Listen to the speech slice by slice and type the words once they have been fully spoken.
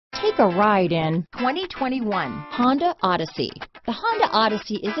Take a ride in 2021 Honda Odyssey. The Honda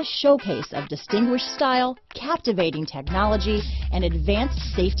Odyssey is a showcase of distinguished style, captivating technology, and advanced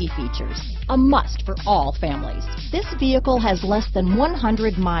safety features. A must for all families. This vehicle has less than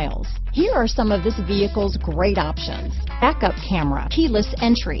 100 miles. Here are some of this vehicle's great options: backup camera, keyless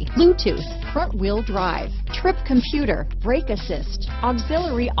entry, Bluetooth, front wheel drive, trip computer, brake assist,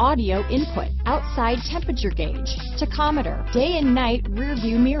 auxiliary audio input, outside temperature gauge, tachometer, day and night rear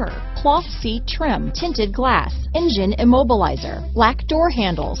view mirror, cloth seat trim, tinted glass, engine immobilizer, black door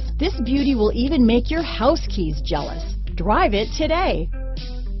handles. This beauty will even make your house keys jealous. Drive it today.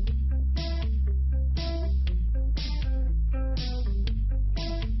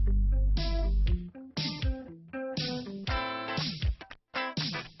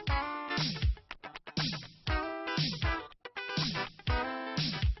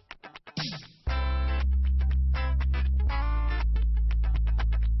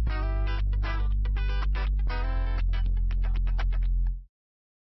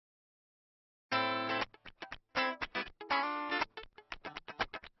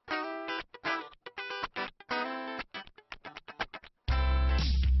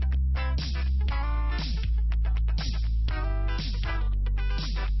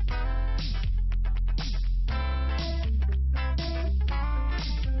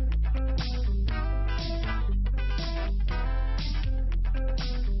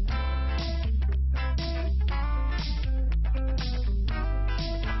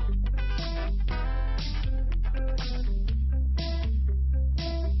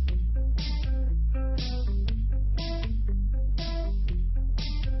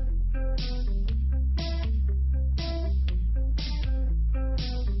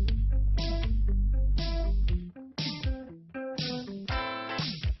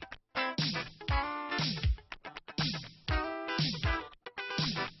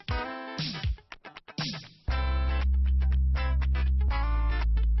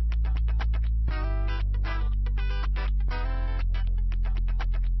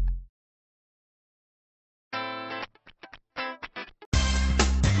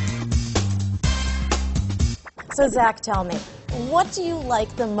 So Zach, tell me, what do you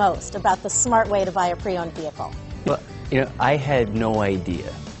like the most about the smart way to buy a pre-owned vehicle? Well, I had no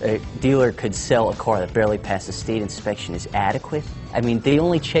idea a dealer could sell a car that barely passed the state inspection as adequate. I mean, they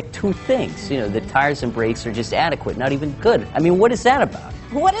only check two things. The tires and brakes are just adequate, not even good. I mean, what is that about?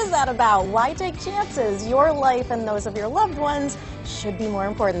 What is that about? Why take chances? Your life and those of your loved ones should be more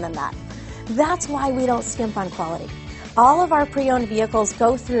important than that. That's why we don't skimp on quality. All of our pre-owned vehicles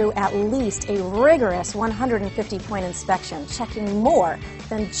go through at least a rigorous 150-point inspection, checking more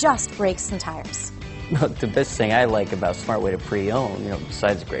than just brakes and tires. The best thing I like about Smart Way to Pre-Own,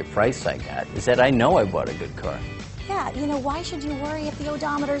 besides the great price I got, is that I know I bought a good car. Yeah, why should you worry if the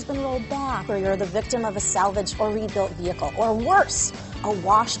odometer's been rolled back, or you're the victim of a salvaged or rebuilt vehicle, or worse, a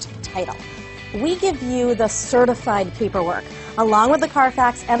washed title? We give you the certified paperwork, along with the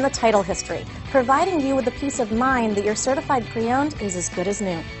Carfax and the title history, providing you with the peace of mind that your certified pre-owned is as good as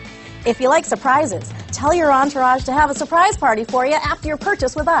new. If you like surprises, tell your entourage to have a surprise party for you after your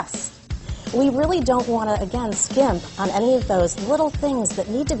purchase with us. We really don't want to, again, skimp on any of those little things that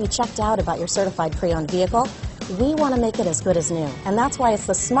need to be checked out about your certified pre-owned vehicle. We want to make it as good as new, and that's why it's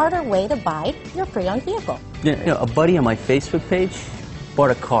the smarter way to buy your pre-owned vehicle. A buddy on my Facebook page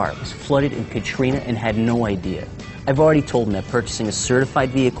bought a car, was flooded in Katrina, and had no idea. I've already told him that purchasing a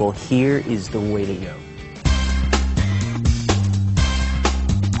certified vehicle here is the way to go.